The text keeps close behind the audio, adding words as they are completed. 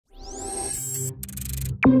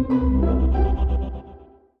Welcome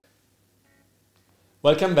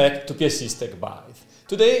back to PSC Tech Byte.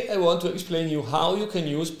 Today I want to explain you how you can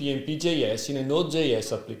use PnPjs in a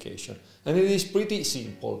Node.js application. And it is pretty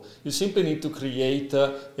simple. You simply need to create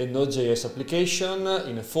a Node.js application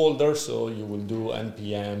in a folder, so you will do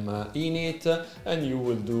npm init and you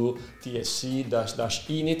will do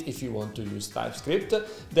tsc-init if you want to use TypeScript.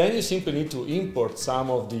 Then you simply need to import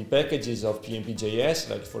some of the packages of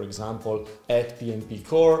PnPjs, like for example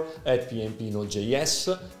 @pnpcore,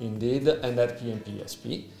 @pnp-node.js, indeed, and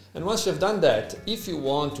 @pnpsp. And once you've done that, if you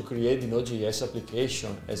want to create the Node.js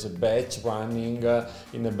application as a batch running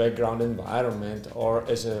in a background environment or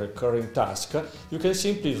as a recurring task, you can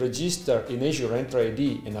simply register in Azure Enter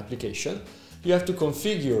ID an application. You have to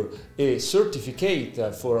configure a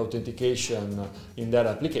certificate for authentication in that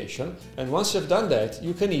application, and once you've done that,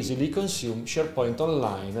 you can easily consume SharePoint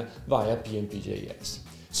Online via PnPjs.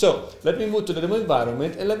 So let me move to the demo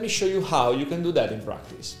environment and let me show you how you can do that in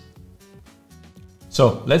practice.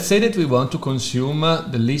 So let's say that we want to consume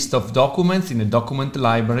the list of documents in a document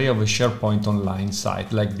library of a SharePoint Online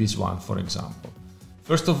site, like this one, for example.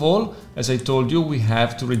 First of all, as I told you, we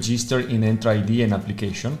have to register in Enter ID an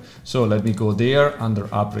application. So let me go there under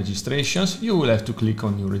App Registrations. You will have to click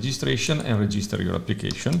on New Registration and register your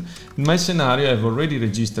application. In my scenario, I've already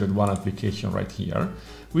registered one application right here,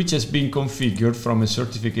 which has been configured from a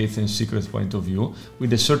certificate and secrets point of view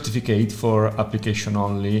with a certificate for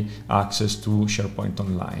application-only access to SharePoint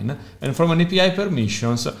Online. And from an API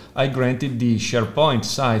permissions, I granted the SharePoint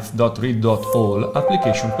sites.read.all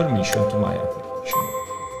application permission to my application.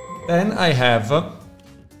 Then I have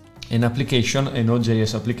an application, a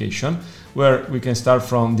Node.js application, where we can start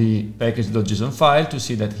from the package.json file to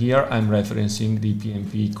see that here I'm referencing the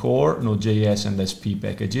PnP core, Node.js and SP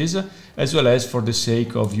packages, as well as, for the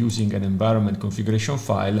sake of using an environment configuration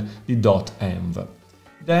file, the .env.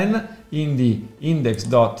 Then in the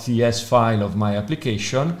index.ts file of my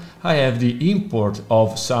application, I have the import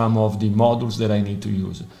of some of the modules that I need to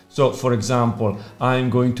use. So, for example, I'm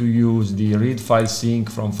going to use the read file sync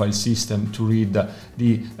from file system to read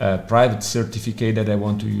the private certificate that I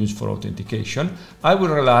want to use for authentication. I will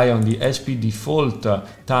rely on the SP default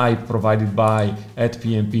type provided by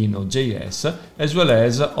 @pnp-node.js, as well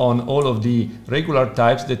as on all of the regular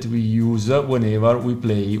types that we use whenever we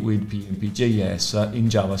play with PnPjs in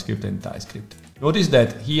JavaScript and TypeScript. Notice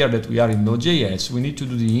that here that we are in Node.js, we need to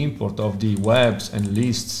do the import of the webs and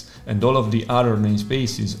lists and all of the other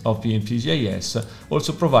namespaces of PnPjs,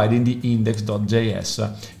 also providing the index.js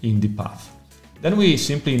in the path. Then we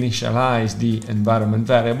simply initialize the environment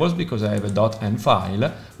variables because I have a .env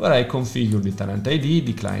file where I configure the tenant ID,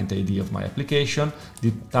 the client ID of my application,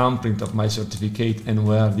 the thumbprint of my certificate and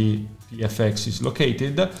where the PFX is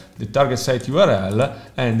located, the target site URL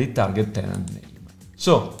and the target tenant name.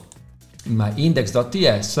 So, in my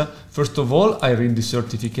index.ts, first of all, I read the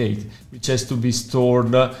certificate, which has to be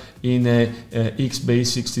stored in a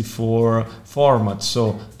x-base64 format.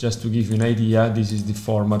 So just to give you an idea, this is the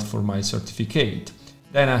format for my certificate.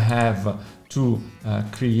 Then I have to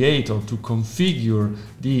create or to configure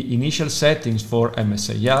the initial settings for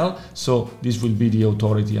MSIL. So this will be the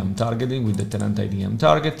authority I'm targeting with the tenant ID I'm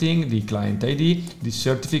targeting, the client ID, the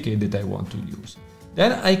certificate that I want to use.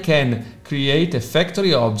 Then I can create a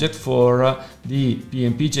factory object for the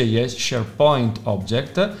PnPjs SharePoint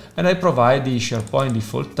object, and I provide the SharePoint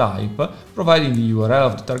default type, providing the URL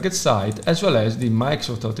of the target site, as well as the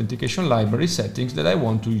Microsoft Authentication Library settings that I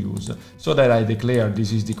want to use, so that I declare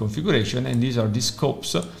this is the configuration and these are the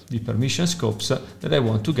scopes, the permission scopes that I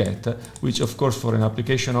want to get, which of course for an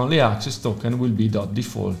application-only access token will be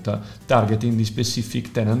 .default, targeting the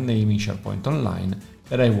specific tenant name in SharePoint Online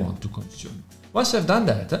that I want to consume. Once I've done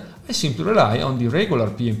that, I simply rely on the regular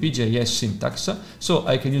PnPjs syntax, so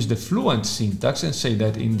I can use the fluent syntax and say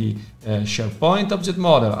that in the SharePoint object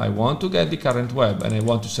model I want to get the current web and I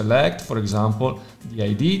want to select, for example, the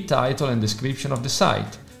ID, title and description of the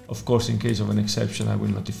site. Of course, in case of an exception, I will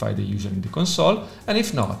notify the user in the console, and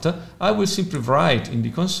if not, I will simply write in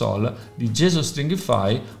the console the JSON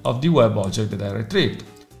stringify of the web object that I retrieved.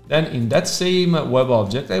 Then in that same web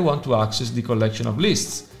object, I want to access the collection of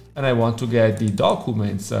lists. And I want to get the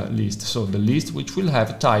documents list, so the list which will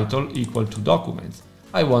have title equal to documents.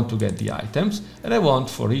 I want to get the items, and I want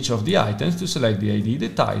for each of the items to select the ID, the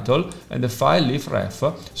title, and the file leaf ref,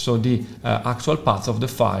 so the actual path of the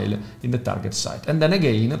file in the target site. And then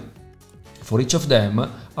again, for each of them,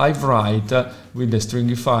 I write with the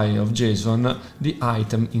stringify of JSON the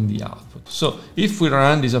item in the output. So if we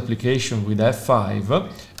run this application with F5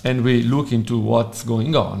 and we look into what's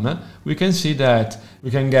going on, we can see that we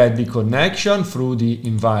can get the connection through the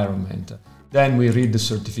environment. then we read the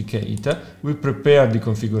certificate, we prepare the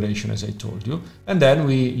configuration as I told you, and then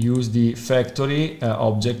we use the factory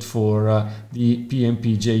object for the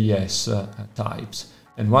PnPjs types.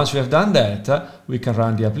 And once we have done that, we can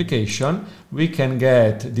run the application, we can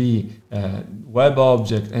get the web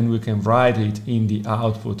object and we can write it in the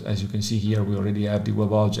output. As you can see here, we already have the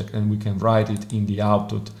web object and we can write it in the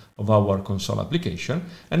output of our console application.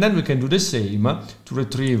 And then we can do the same to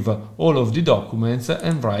retrieve all of the documents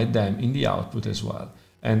and write them in the output as well.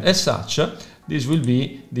 And as such, this will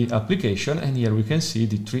be the application, and here we can see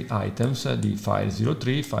the three items, the file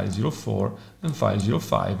 03, file 04 and file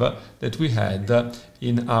 05 that we had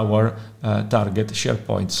in our target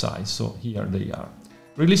SharePoint site. So here they are.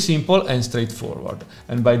 Really simple and straightforward.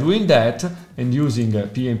 And by doing that and using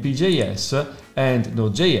PnPjs and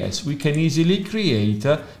Node.js, we can easily create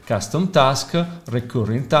custom tasks,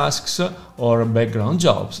 recurring tasks, or background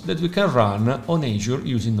jobs that we can run on Azure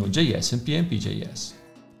using Node.js and PnPjs.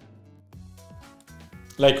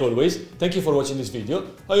 Like always, thank you for watching this video.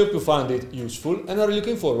 I hope you found it useful and are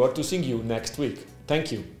looking forward to seeing you next week.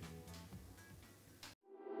 Thank you.